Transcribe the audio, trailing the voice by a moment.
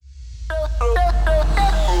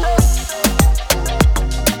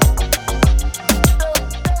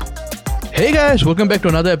guys, welcome back to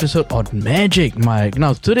another episode on Magic Mike.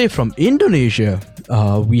 Now today from Indonesia,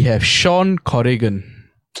 we have Shawn Corrigan.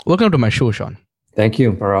 Welcome to my show, Shawn. Thank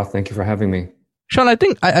you, Bharat. Thank you for having me. Shawn,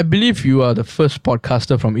 I believe you are the first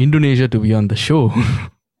podcaster from Indonesia to be on the show.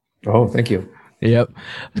 Oh, thank you. Yep.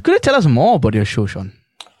 Could you tell us more about your show, Shawn?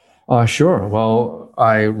 Sure. Well,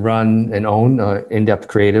 I run and own In-Depth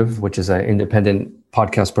Creative, which is an independent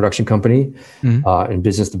podcast production company and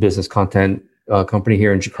business-to-business content company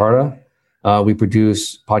here in Jakarta. We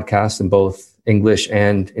produce podcasts in both English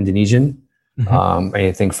and Indonesian.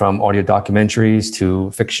 Anything from audio documentaries to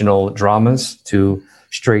fictional dramas to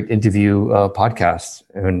straight interview podcasts.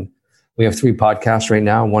 And we have 3 podcasts right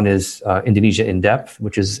now. One is Indonesia In Depth,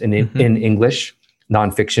 which is in English,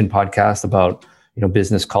 nonfiction podcast about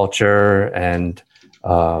business culture and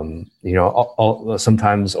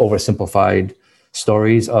sometimes oversimplified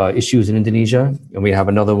stories, issues in Indonesia. And we have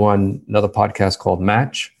another podcast called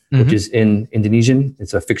Match, which is in Indonesian.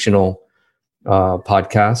 It's a fictional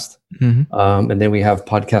podcast. And then we have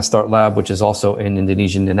Podcast Start Lab, which is also in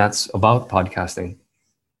Indonesian, and that's about podcasting.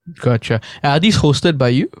 Gotcha. Are these hosted by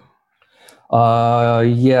you?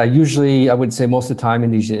 Yeah, usually I would say most of the time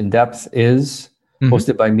Indonesia In Depth is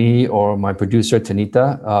hosted by me or my producer,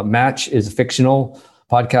 Tanita. Match is a fictional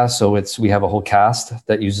podcast, so we have a whole cast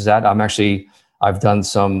that uses that. I've done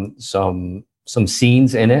some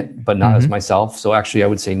scenes in it, but not as myself. So actually I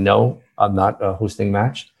would say no, I'm not hosting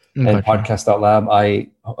Match. And Podcast.lab, I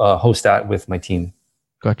host that with my team.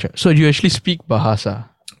 Gotcha. So you actually speak Bahasa?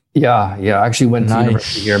 Yeah. I actually went to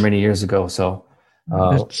university here many years ago. So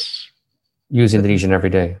use Indonesian every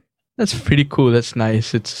day. That's pretty cool. That's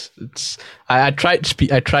nice. I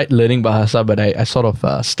tried learning Bahasa, but I sort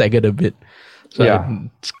of staggered a bit. So yeah.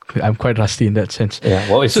 I'm quite rusty in that sense. Yeah.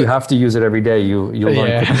 Well, if you have to use it every day, you'll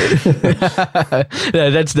learn quickly. Yeah,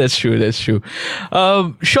 that's true. That's true.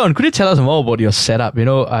 Shawn, could you tell us more about your setup?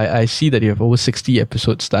 I see that you have over 60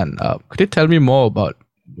 episodes done. Could you tell me more about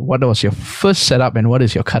what was your first setup and what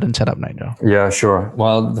is your current setup right now? Yeah, sure.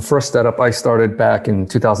 Well, the first setup I started back in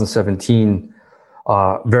 2017.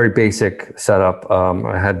 Very basic setup.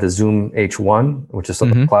 I had the Zoom H1, which is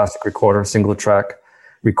a classic recorder, single track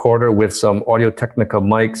recorder with some Audio-Technica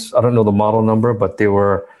mics. I don't know the model number, but they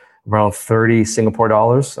were around 30 Singapore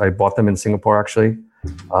dollars. I bought them in Singapore actually.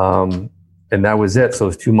 And that was it. So it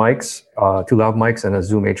was 2 mics, 2 loud mics and a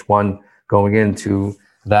Zoom H1 going into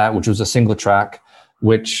that, which was a single track,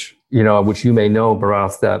 which you may know,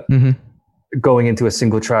 Bharat, that going into a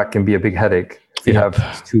single track can be a big headache if you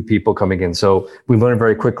have 2 people coming in. So we learned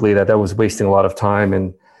very quickly that was wasting a lot of time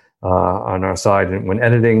and on our side and when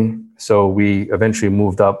editing. So we eventually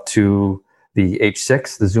moved up to the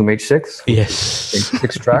H6, the Zoom H6. Yes.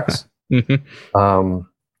 6 tracks. And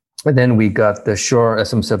then we got the Shure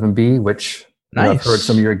SM7B, which I've heard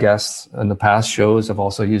some of your guests in the past shows have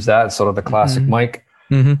also used that. It's sort of the classic mic.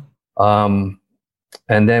 And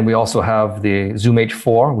then we also have the Zoom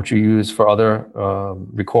H4, which we use for other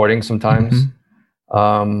recording sometimes.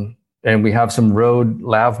 And we have some Rode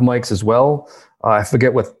lav mics as well. I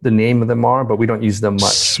forget what the name of them are, but we don't use them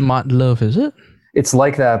much. Smart Love, is it? It's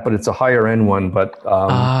like that, but it's a higher end one, but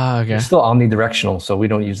it's still omnidirectional, so we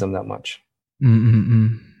don't use them that much.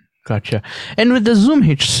 Gotcha. And with the Zoom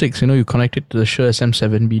H6, you connect it to the Shure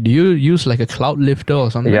SM7B. Do you use like a cloud lifter or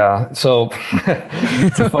something? Yeah, so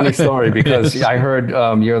it's a funny story because I heard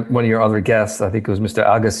one of your other guests, I think it was Mr.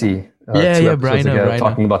 Agassi, Brian,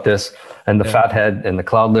 talking about this and the fathead and the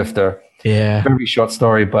cloud lifter. Yeah. Very short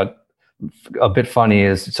story, but a bit funny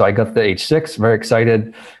is, so I got the H6, very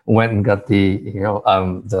excited, went and got the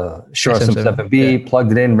Shure SM7B,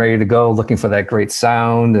 plugged it in, ready to go, looking for that great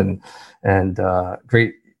sound and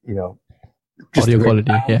great, audio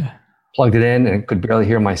quality. Yeah. Plugged it in and could barely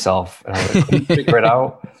hear myself. And I couldn't figure it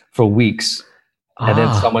out for weeks. And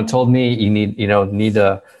then someone told me you need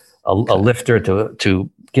a lifter to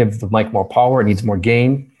give the mic more power. It needs more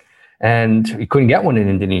gain. And you couldn't get one in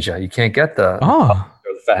Indonesia. You can't get the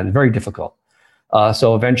fathead. Very difficult.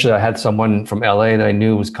 So eventually I had someone from LA that I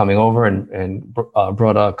knew was coming over and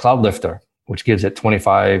brought a cloud lifter, which gives it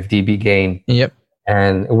 25 dB gain. Yep.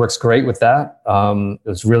 And it works great with that. It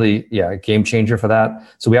was really, a game changer for that.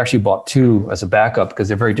 So we actually bought 2 as a backup because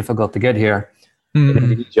they're very difficult to get here in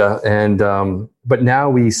Indonesia. And but now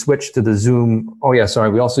we switched to the Zoom. We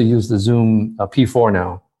also use the Zoom P4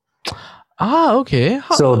 now. Okay.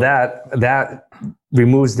 So that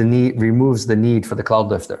removes the need for the cloud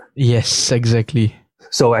lifter. Yes, exactly.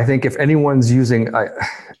 So I think if anyone's using,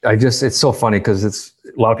 it's so funny because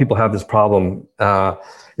a lot of people have this problem.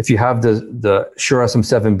 If you have the Shure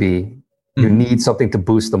SM7B, you need something to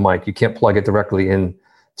boost the mic. You can't plug it directly in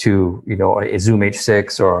to, a Zoom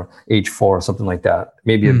H6 or H4 or something like that.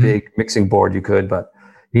 Maybe a big mixing board you could, but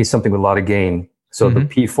you need something with a lot of gain. So the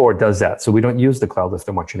P4 does that. So we don't use the Cloud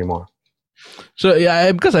Lifter much anymore. So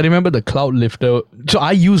yeah, because I remember the Cloud Lifter. So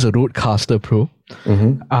I use a Rodecaster Pro,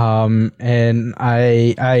 and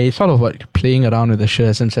I sort of like playing around with the Shure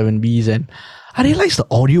SM7Bs, and I realized the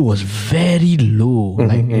audio was very low,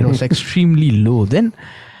 like it was extremely low. Then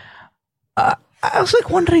I was like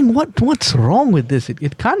wondering what's wrong with this.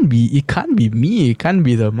 It can't be me. It can't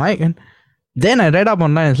be the mic. And then I read up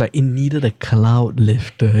online. It's like it needed a Cloud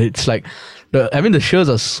Lifter. It's like the Shures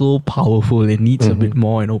are so powerful. It needs a bit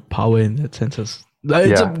more, power in that sense. It's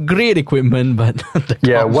a great equipment, but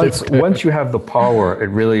once you have the power, it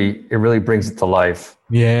really brings it to life.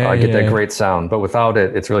 I get that great sound. But without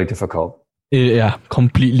it, it's really difficult. Yeah,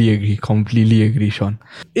 completely agree, Shawn.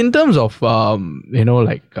 In terms of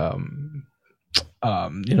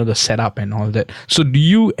the setup and all that. So do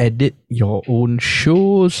you edit your own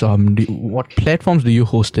shows? What platforms do you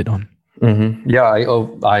host it on? Yeah,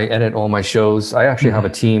 I edit all my shows. I actually have a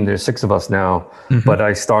team. There's 6 of us now, but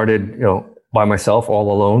I started, by myself,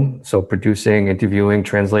 all alone. So producing, interviewing,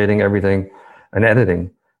 translating everything, and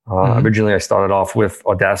editing. Originally, I started off with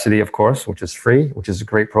Audacity, of course, which is free, which is a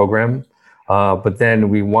great program. But then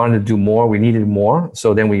we wanted to do more. We needed more.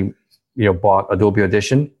 So then we, bought Adobe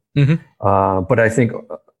Audition. But I think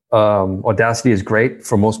Audacity is great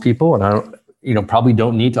for most people, and I probably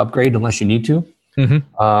don't need to upgrade unless you need to.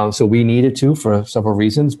 So we needed to for several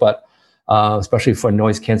reasons, but especially for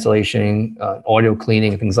noise cancellation, audio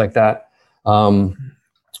cleaning, and things like that.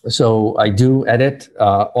 So I do edit.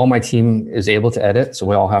 All my team is able to edit, so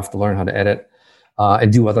we all have to learn how to edit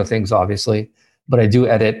and do other things, obviously. But I do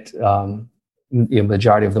edit the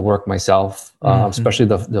majority of the work myself, especially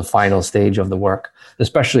the final stage of the work,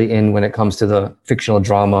 especially when it comes to the fictional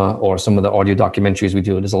drama or some of the audio documentaries we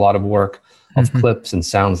do. There's a lot of work of clips and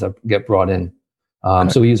sounds that get brought in.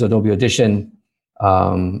 So we use Adobe Audition,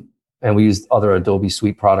 and we use other Adobe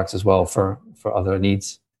Suite products as well for other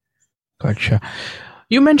needs. Gotcha.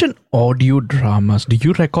 You mentioned audio dramas. Do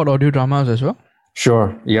you record audio dramas as well?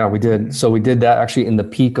 Sure. Yeah, we did. So we did that actually in the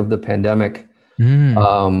peak of the pandemic.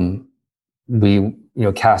 We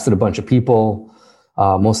casted a bunch of people.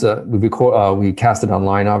 We casted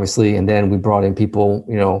online, obviously, and then we brought in people,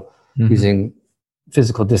 using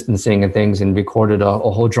physical distancing and things, and recorded a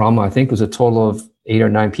whole drama. I think it was a total of 8 or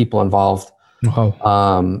 9 people involved.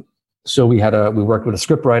 Wow. So we worked with a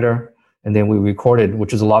scriptwriter, and then we recorded,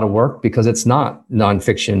 which is a lot of work because it's not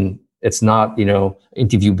nonfiction. It's not,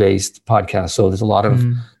 interview-based podcast. So there's a lot of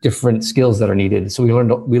different skills that are needed. So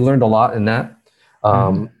we learned a lot in that.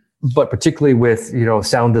 But particularly with,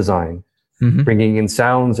 sound design, bringing in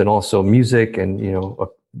sounds and also music and,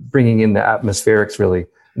 bringing in the atmospherics really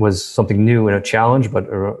was something new and a challenge, but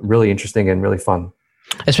really interesting and really fun.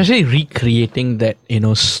 Especially recreating that,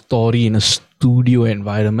 story in a studio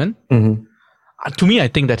environment. To me, I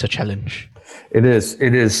think that's a challenge. It is.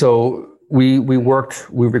 So we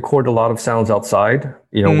record a lot of sounds outside,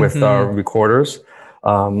 with our recorders,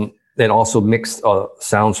 and also mixed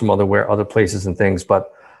sounds from other places and things.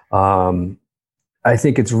 But I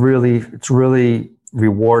think it's really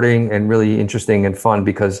rewarding and really interesting and fun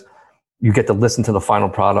because you get to listen to the final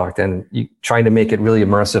product, and trying to make it really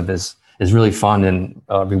immersive is really fun and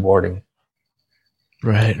rewarding.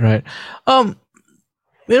 Right.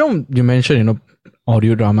 You mentioned,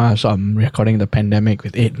 audio dramas, recording the pandemic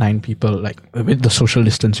with 8-9 people, like with the social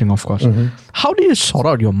distancing, of course. How do you sort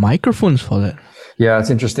out your microphones for that? Yeah,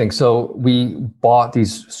 it's interesting. So we bought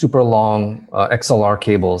these super long XLR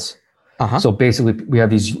cables. So basically, we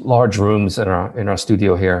have these large rooms in our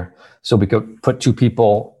studio here. So we could put 2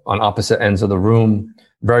 people on opposite ends of the room,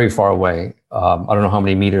 very far away. I don't know how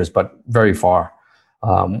many meters, but very far,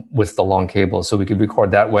 with the long cable. So we could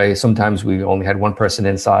record that way. Sometimes we only had one person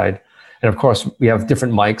inside. And of course, we have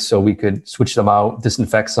different mics, so we could switch them out,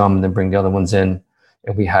 disinfect some, and then bring the other ones in.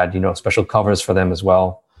 And we had, special covers for them as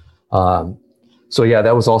well. So yeah,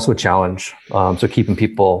 that was also a challenge. So keeping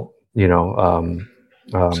people,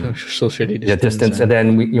 socially distance. And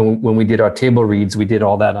then when we did our table reads, we did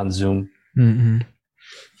all that on Zoom.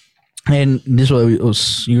 And this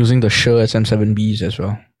was using the Shure SM7Bs as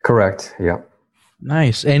well. Correct. Yeah.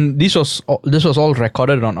 Nice. And this was all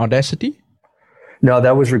recorded on Audacity? No,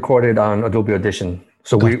 that was recorded on Adobe Audition.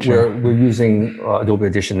 So we're using Adobe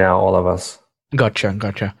Audition now, all of us.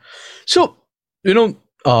 Gotcha. So, I've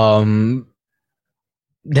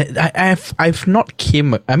not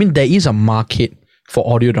there is a market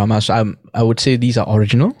for audio dramas. I would say these are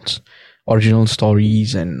originals. original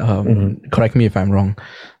stories, and correct me if I'm wrong.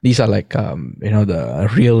 These are like the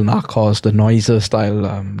real Narcos, the Noiser style,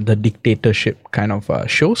 the dictatorship kind of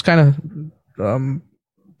shows, kind of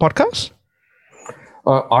podcasts.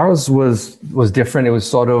 Ours was different. It was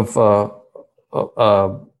sort of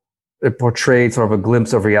it portrayed sort of a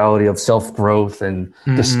glimpse of reality of self-growth and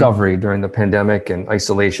discovery during the pandemic and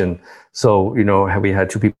isolation. So, we had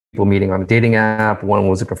two people meeting on a dating app. One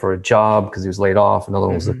was looking for a job because he was laid off. Another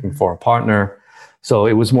one was looking for a partner. So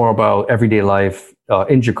it was more about everyday life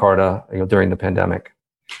in Jakarta, during the pandemic.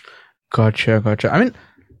 Gotcha. I mean,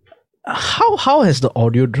 how has the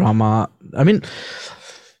audio drama? I mean,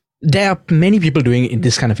 there are many people doing in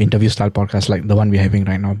this kind of interview style podcast like the one we're having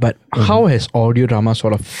right now, but how has audio drama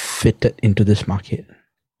sort of fitted into this market?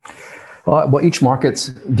 Well, each market's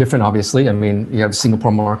different, obviously. I mean, you have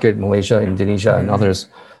Singapore market, Malaysia, Indonesia, and others.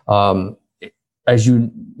 As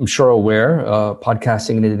I'm sure aware,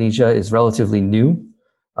 podcasting in Indonesia is relatively new.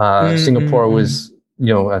 Singapore was,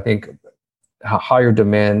 I think, a higher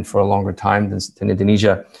demand for a longer time than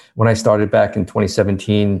Indonesia. When I started back in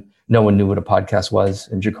 2017, no one knew what a podcast was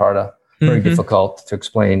in Jakarta. Very difficult to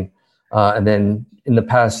explain. And then in the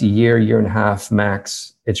past year and a half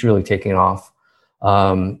max, it's really taking off.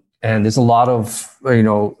 And there's a lot of,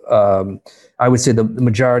 I would say the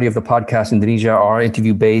majority of the podcasts in Indonesia are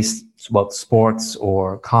interview based. It's about sports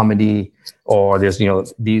or comedy, or there's,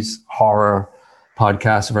 these horror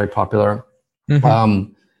podcasts are very popular.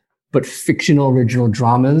 But fictional original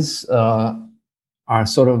dramas are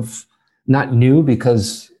sort of not new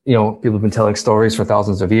because, people have been telling stories for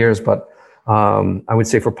thousands of years, but I would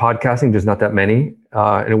say for podcasting, there's not that many.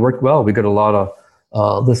 And it worked well. We got a lot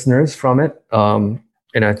of listeners from it.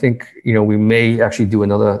 And I think, we may actually do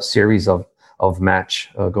another series of match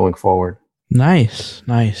going forward. Nice.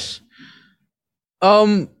 So, I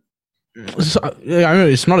mean,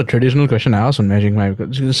 it's not a traditional question I ask on Magic Mind,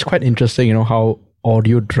 because it's quite interesting, how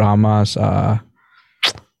audio dramas are,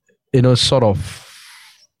 sort of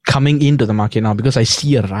coming into the market now, because I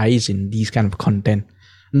see a rise in these kind of content,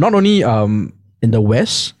 not only in the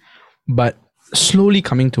West, but slowly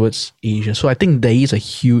coming towards Asia. So I think there is a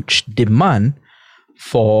huge demand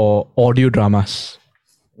for audio dramas.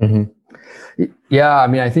 Yeah, I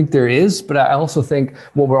mean, I think there is, but I also think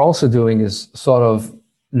what we're also doing is sort of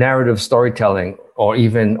narrative storytelling or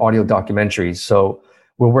even audio documentaries. So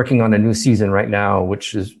we're working on a new season right now,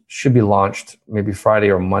 which should be launched maybe Friday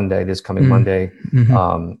or Monday, this coming Monday,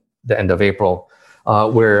 the end of April,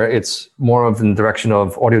 where it's more of in the direction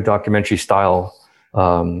of audio documentary style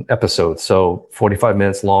episodes. So 45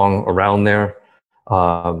 minutes long, around there,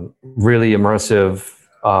 really immersive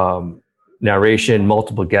narration,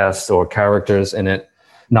 multiple guests or characters in it,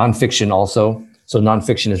 nonfiction also. So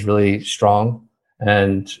nonfiction is really strong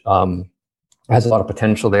and has a lot of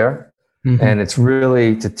potential there. And it's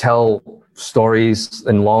really to tell stories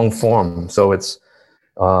in long form. So it's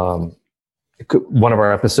one of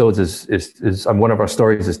our episodes is one of our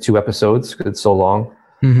stories is 2 episodes because it's so long.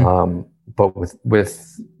 But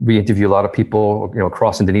we interview a lot of people,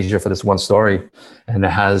 across Indonesia for this one story, and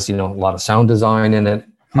it has, a lot of sound design in it,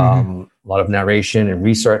 a lot of narration and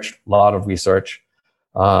research, a lot of research.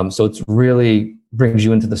 So it's really brings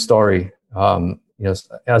you into the story, as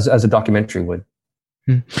a documentary would.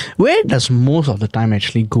 Where does most of the time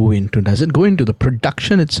actually go into? Does it go into the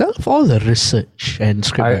production itself or the research and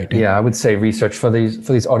script writing? I would say research for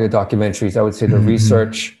these audio documentaries. I would say the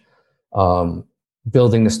research,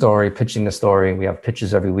 building the story, pitching the story. We have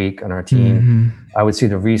pitches every week on our team. I would say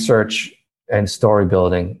the research and story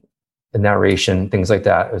building, the narration, things like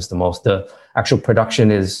that is the most. The actual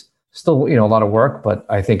production is still, a lot of work, but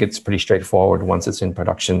I think it's pretty straightforward once it's in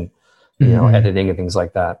production, editing and things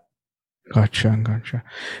like that. Gotcha.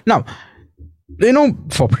 Now,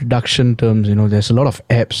 for production terms, there's a lot of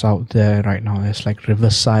apps out there right now. There's like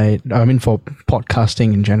Riverside. I mean, for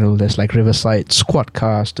podcasting in general, there's like Riverside,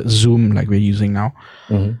 Squadcast, Zoom, like we're using now.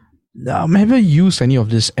 Have you used any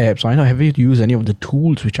of these apps? Have you used any of the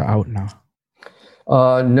tools which are out now?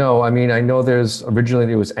 No, I mean, I know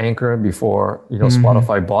originally it was Anchor before,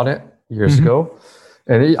 Spotify bought it years ago.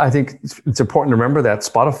 And I think it's important to remember that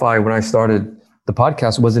Spotify, when I started the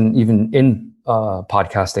podcast, wasn't even in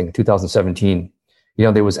podcasting in 2017.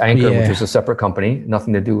 There was Anchor, which was a separate company,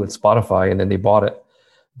 nothing to do with Spotify, and then they bought it.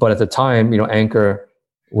 But at the time, Anchor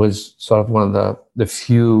was sort of one of the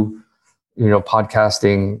few,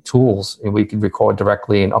 podcasting tools, and we could record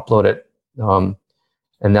directly and upload it. And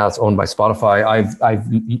now it's owned by Spotify. I've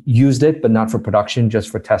used it, but not for production, just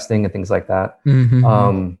for testing and things like that.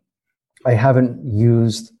 I haven't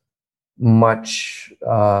used much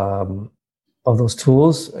those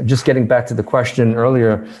tools, just getting back to the question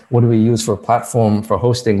earlier, what do we use for a platform for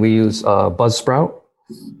hosting? We use Buzzsprout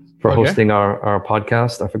for hosting our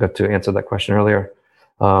podcast. I forgot to answer that question earlier.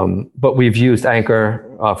 But we've used Anchor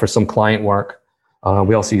for some client work.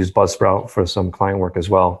 We also use Buzzsprout for some client work as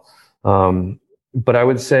well. But I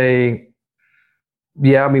would say,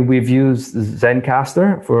 yeah, I mean, we've used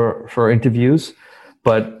Zencaster for interviews.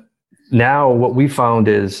 But now what we found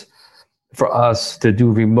is, for us to do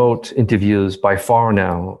remote interviews by far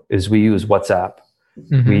now, is we use WhatsApp.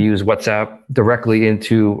 Mm-hmm. We use WhatsApp directly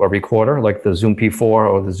into a recorder like the Zoom P4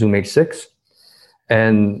 or the Zoom H6.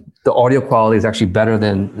 And the audio quality is actually better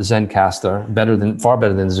than Zencaster, far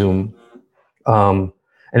better than Zoom. And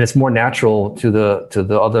it's more natural to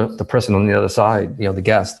the person on the other side, the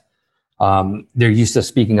guest. They're used to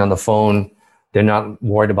speaking on the phone. They're not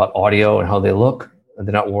worried about audio and how they look.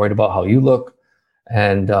 They're not worried about how you look.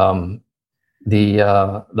 And the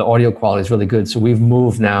audio quality is really good. So we've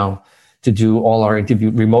moved now to do all our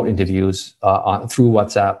remote interviews through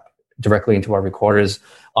WhatsApp directly into our recorders.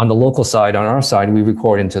 On the local side, on our side, we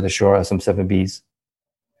record into the Shure SM7Bs.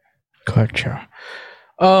 Gotcha.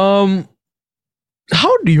 How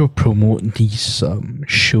do you promote these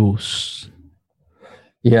shows?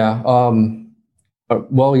 Yeah.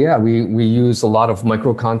 We use a lot of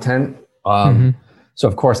micro content. So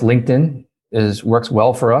of course, LinkedIn works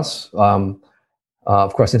well for us.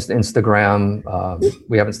 Of course, Instagram.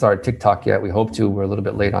 We haven't started TikTok yet. We hope to. We're a little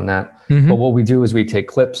bit late on that. But what we do is we take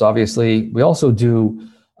clips, obviously. We also do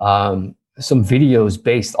some videos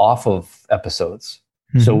based off of episodes.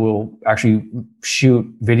 So we'll actually shoot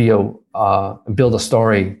video, build a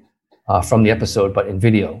story from the episode, but in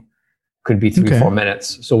video. Could be 3-4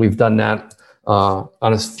 minutes. So we've done that on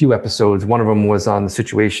a few episodes. One of them was on the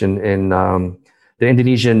situation in the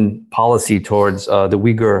Indonesian policy towards the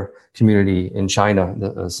Uyghur community in China,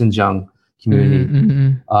 the Xinjiang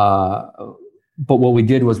community. But what we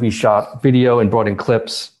did was we shot video and brought in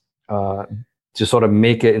clips to sort of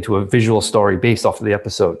make it into a visual story based off of the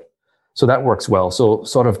episode. So that works well. So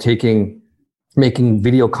sort of making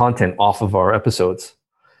video content off of our episodes.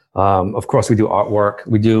 Of course, we do artwork.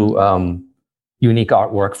 We do unique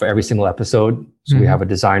artwork for every single episode. So we have a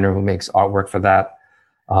designer who makes artwork for that.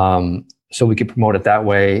 So we could promote it that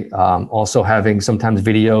way. Also having sometimes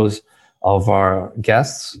videos of our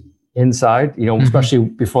guests inside, especially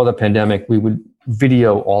before the pandemic, we would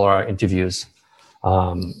video all our interviews.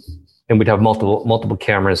 And we'd have multiple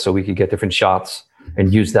cameras so we could get different shots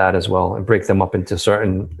and use that as well and break them up into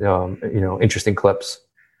certain, interesting clips.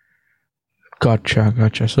 Gotcha.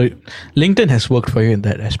 So LinkedIn has worked for you in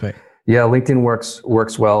that aspect. Yeah, LinkedIn works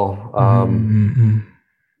well.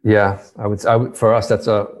 Yeah, I would for us, that's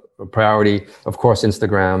a priority. Of course,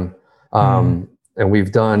 Instagram. And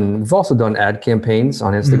we've also done ad campaigns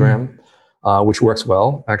on Instagram, which works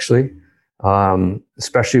well, actually.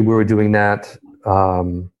 Especially we were doing that, for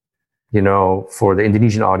the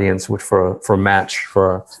Indonesian audience, which for Match,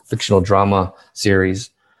 for a fictional drama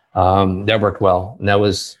series, that worked well. And that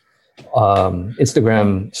was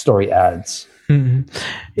Instagram story ads.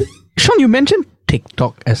 Shawn, you mentioned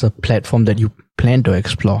TikTok as a platform that you plan to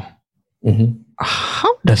explore.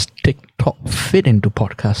 How does TikTok fit into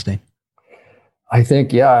podcasting? I think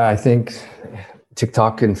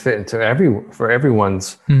TikTok can fit into for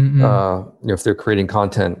everyone's, if they're creating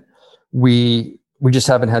content. We just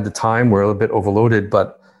haven't had the time. We're a little bit overloaded,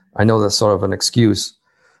 but I know that's sort of an excuse.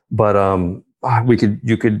 But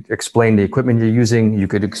you could explain the equipment you're using. You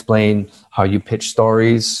could explain how you pitch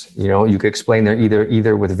stories. You could explain there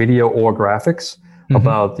either with video or graphics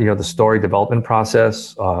about the story development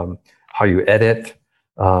process, how you edit.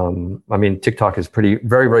 TikTok is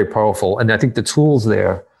very, very powerful, and I think the tools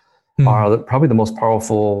there are probably the most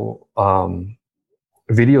powerful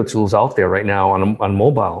video tools out there right now on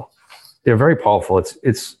mobile. They're very powerful.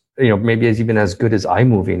 It's maybe even as good as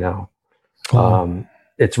iMovie now.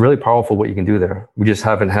 It's really powerful what you can do there. We just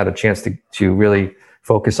haven't had a chance to really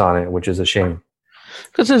focus on it, which is a shame.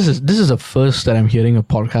 Because this is the first that I'm hearing a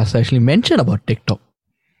podcast actually mention about TikTok.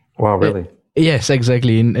 Wow, really? Yes,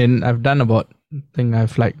 exactly. And I've done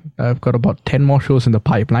I've got about 10 more shows in the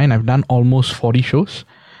pipeline. I've done almost 40 shows.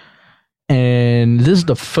 And this is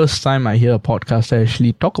the first time I hear a podcast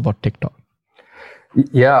actually talk about TikTok.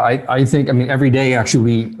 Yeah, I think, every day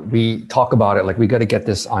actually we talk about it. Like, we got to get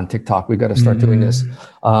this on TikTok. We got to start doing this.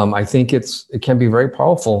 I think it can be very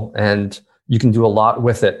powerful, and you can do a lot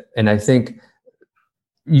with it. And I think,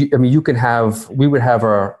 we would have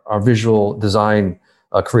our visual design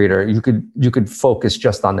creator. You could focus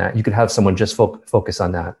just on that. You could have someone just focus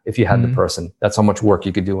on that if you had the person. That's how much work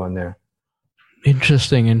you could do on there.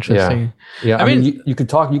 Interesting. Yeah. I mean, you could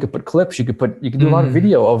talk, you could put clips, you could do a lot of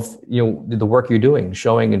video of, the work you're doing,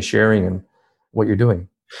 showing and sharing and what you're doing.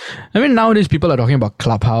 I mean, nowadays people are talking about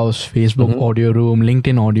Clubhouse, Facebook audio room,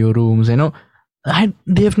 LinkedIn audio rooms.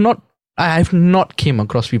 I've not came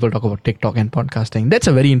across people talk about TikTok and podcasting. That's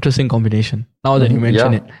a very interesting combination. Now that you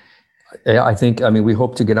mention it. Yeah, I think. I mean, we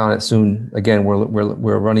hope to get on it soon. Again,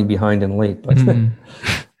 we're running behind and late, but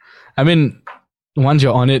I mean, once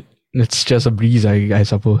you're on it, it's just a breeze, I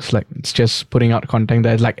suppose. Like, it's just putting out content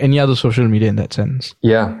that is like any other social media in that sense.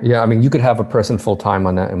 Yeah. I mean, you could have a person full time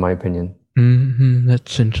on that, in my opinion.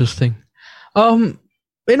 That's interesting. Being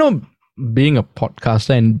a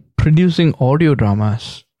podcaster and producing audio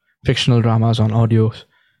dramas, fictional dramas on audios,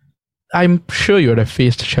 I'm sure you would have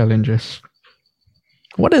faced challenges.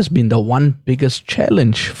 What has been the one biggest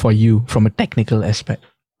challenge for you from a technical aspect?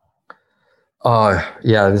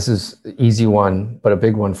 Yeah, this is an easy one, but a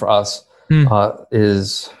big one for us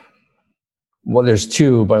is, well, there's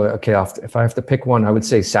two, but okay, if I have to pick one, I would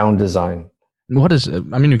say sound design. What is it?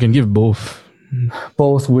 I mean, you can give both.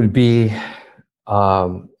 Both would be,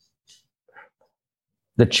 the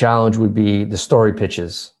challenge would be the story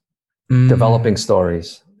pitches, developing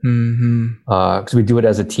stories. Because we do it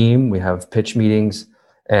as a team, we have pitch meetings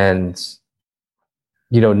and,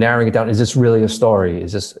 narrowing it down. Is this really a story?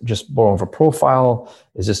 Is this just more of a profile?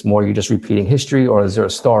 Is this more you just repeating history, or is there a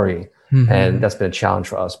story? And that's been a challenge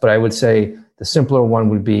for us. But I would say the simpler one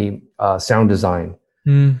would be sound design.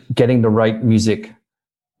 Getting the right music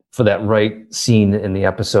for that right scene in the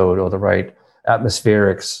episode, or the right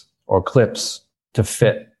atmospherics or clips to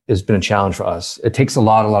fit, has been a challenge for us. It takes a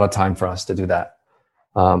lot of time for us to do that.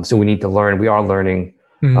 So we need to learn. We are learning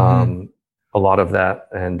a lot of that.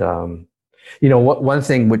 And one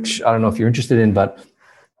thing which I don't know if you're interested in, but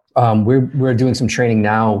we're doing some training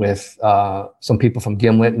now with some people from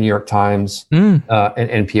Gimlet, New York Times, and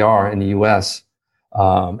NPR in the US.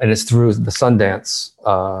 And it's through the Sundance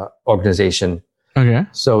organization. Okay.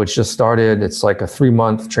 So it's just started. It's like a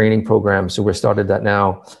 3-month training program. So we started that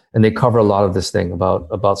now, and they cover a lot of this thing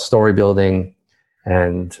about story building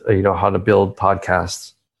and how to build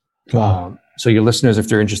podcasts. Wow. So your listeners, if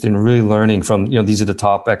they're interested in really learning from, these are the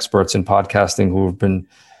top experts in podcasting who have been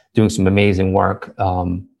doing some amazing work.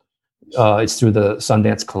 It's through the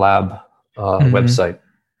Sundance Collab website.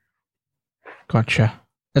 Gotcha.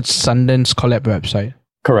 That's Sundance Collab website.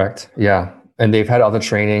 Correct. Yeah. And they've had other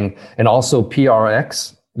training, and also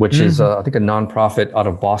PRX, which is I think a nonprofit out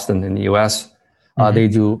of Boston in the US. They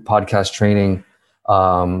do podcast training.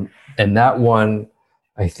 And that one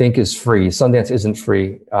I think is free. Sundance isn't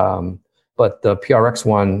free. But the PRX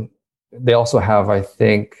one, they also have, I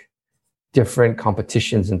think, different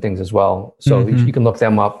competitions and things as well. So you can look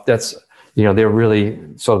them up. That's, they're really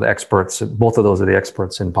sort of the experts. Both of those are the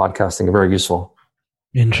experts in podcasting. They're very useful.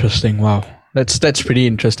 Interesting. Wow. That's pretty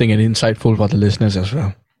interesting and insightful for the listeners as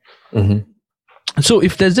well. So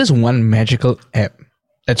if there's this one magical app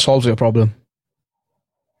that solves your problem,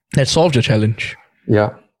 that solves your challenge,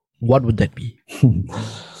 what would that be?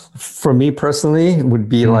 For me personally, it would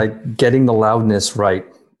be like getting the loudness right.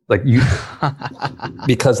 Like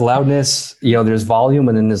because loudness, there's volume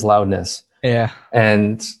and then there's loudness. Yeah.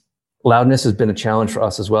 And loudness has been a challenge for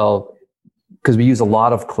us as well, because we use a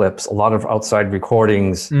lot of clips, a lot of outside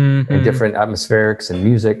recordings and different atmospherics and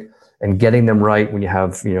music, and getting them right when you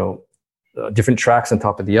have, different tracks on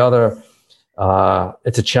top of the other.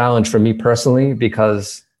 It's a challenge for me personally,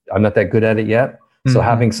 because I'm not that good at it yet. So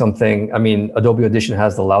having something, I mean, Adobe Audition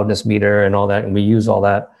has the loudness meter and all that, and we use all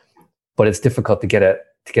that, but it's difficult to get it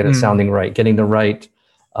sounding right, getting the right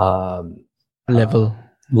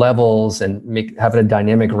levels and having a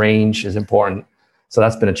dynamic range is important. So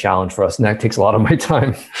that's been a challenge for us, and that takes a lot of my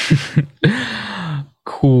time.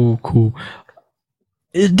 Cool.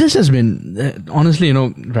 This has been, honestly,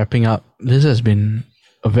 wrapping up, this has been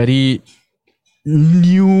a very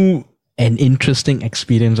new and interesting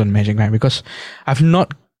experience on Magic Mind, because I've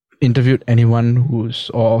not interviewed anyone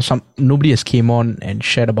nobody has came on and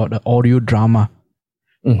shared about the audio drama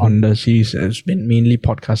on the series. It's been mainly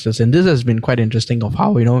podcasters, and this has been quite interesting of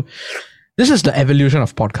how, this is the evolution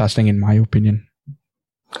of podcasting, in my opinion.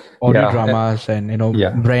 Audio dramas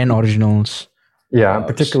and brand originals. Yeah,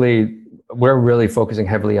 particularly we're really focusing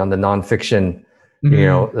heavily on the nonfiction,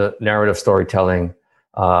 the narrative storytelling,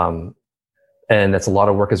 and that's a lot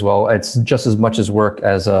of work as well. It's just as much as work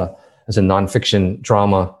as a nonfiction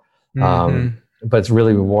drama, but it's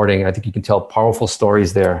really rewarding. I think you can tell powerful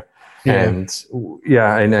stories there, and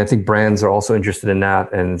I think brands are also interested in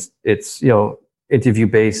that. And it's interview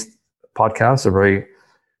based podcasts are very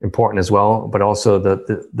important as well, but also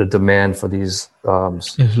the demand for these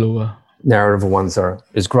is lower. narrative ones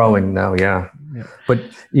is growing now. Yeah. But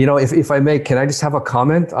if I may, can I just have a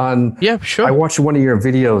comment on? Yeah, sure. I watched one of your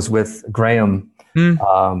videos with Graham. I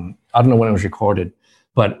don't know when it was recorded,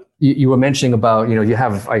 but you were mentioning about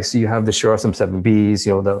I see you have the Shure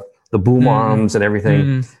SM7Bs, the boom arms and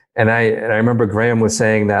everything. And I remember Graham was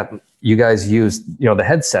saying that you guys use the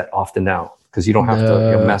headset often now because you don't have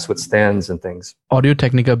to mess with stands and things.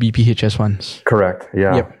 Audio-Technica BPHS ones. Correct.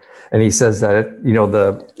 Yeah. Yep. And he says that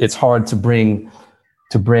it's hard to bring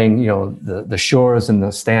the shores and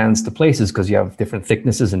the stands to places because you have different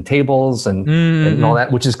thicknesses and tables and all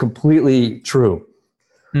that, which is completely true.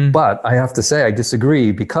 But I have to say I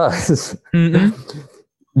disagree because when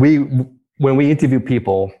we interview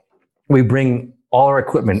people, we bring all our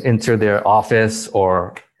equipment into their office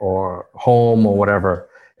or home or whatever,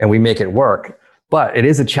 and we make it work. But it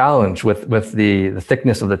is a challenge with the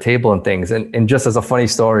thickness of the table and things. And just as a funny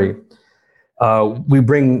story,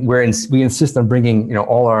 we insist on bringing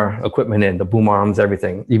all our equipment in, the boom arms,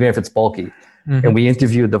 everything, even if it's bulky. And we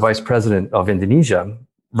interviewed the vice president of Indonesia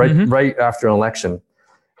right after an election,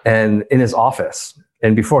 and in his office.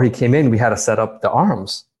 And before he came in, we had to set up the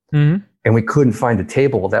arms, and we couldn't find a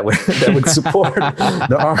table that would support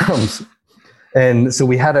the arms. And so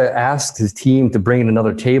we had to ask his team to bring in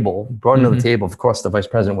another table. Brought another table. Of course, the vice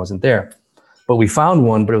president wasn't there, but we found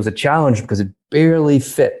one. But it was a challenge because it barely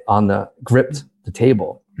fit on gripped the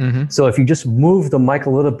table. So if you just move the mic a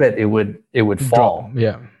little bit, it would fall. Drop.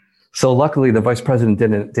 Yeah. So luckily, the vice president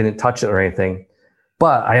didn't touch it or anything.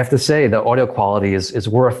 But I have to say the audio quality is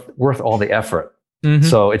worth all the effort.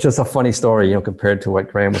 So it's just a funny story, compared to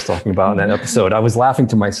what Graham was talking about in that episode. I was laughing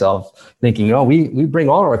to myself, thinking, we bring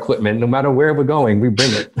all our equipment, no matter where we're going, we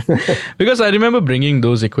bring it. Because I remember bringing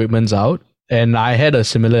those equipments out, and I had a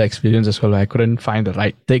similar experience as well. I couldn't find the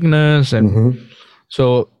right thickness, and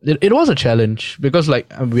so it was a challenge because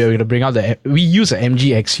we are going to bring out we use an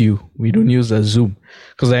MGXU. We don't use the Zoom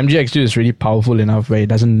because the MGXU is really powerful enough where it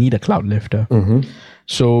doesn't need a cloud lifter.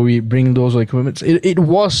 So we bring those equipments. It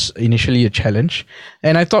was initially a challenge,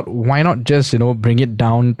 and I thought, why not just bring it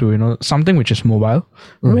down to something which is mobile,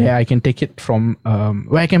 where I can take it from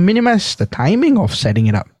where I can minimize the timing of setting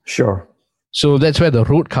it up. Sure. So that's where the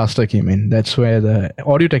Rodecaster came in. That's where the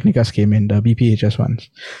Audio-Technicas came in, the BPHS ones.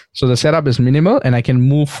 So the setup is minimal, and I can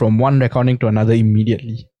move from one recording to another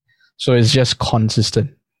immediately. So it's just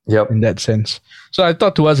consistent. In that sense. So I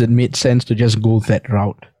thought to us it made sense to just go that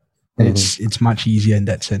route. It's much easier in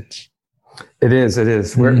that sense. It is.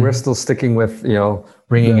 We're still sticking with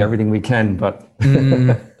bringing everything we can, but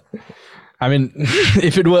I mean,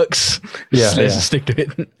 if it works, let's stick to it.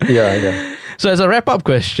 So as a wrap-up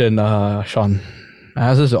question, Shawn, I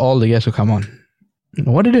ask this to all the guests who come on.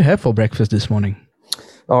 What did you have for breakfast this morning?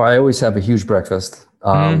 Oh, I always have a huge breakfast.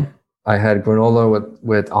 I had granola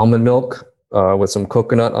with almond milk with some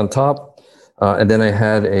coconut on top. And then I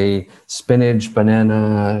had a spinach,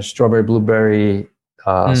 banana, strawberry, blueberry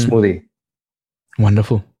smoothie.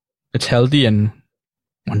 Wonderful. It's healthy and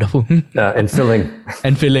wonderful. And filling.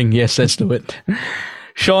 And filling. Yes, that's the word.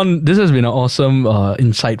 Shawn, this has been an awesome,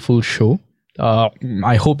 insightful show.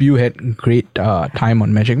 I hope you had great time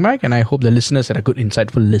on Magic Mike, and I hope the listeners had a good,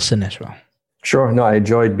 insightful listen as well. Sure. No, I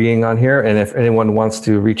enjoyed being on here. And if anyone wants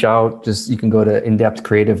to reach out, you can go to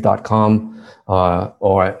indepthcreative.com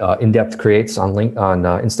or Indepth Creates on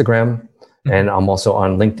Instagram. And I'm also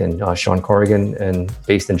on LinkedIn, Shawn Corrigan, and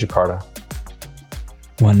based in Jakarta.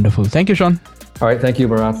 Wonderful. Thank you, Shawn. All right. Thank you,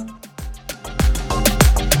 Bharath.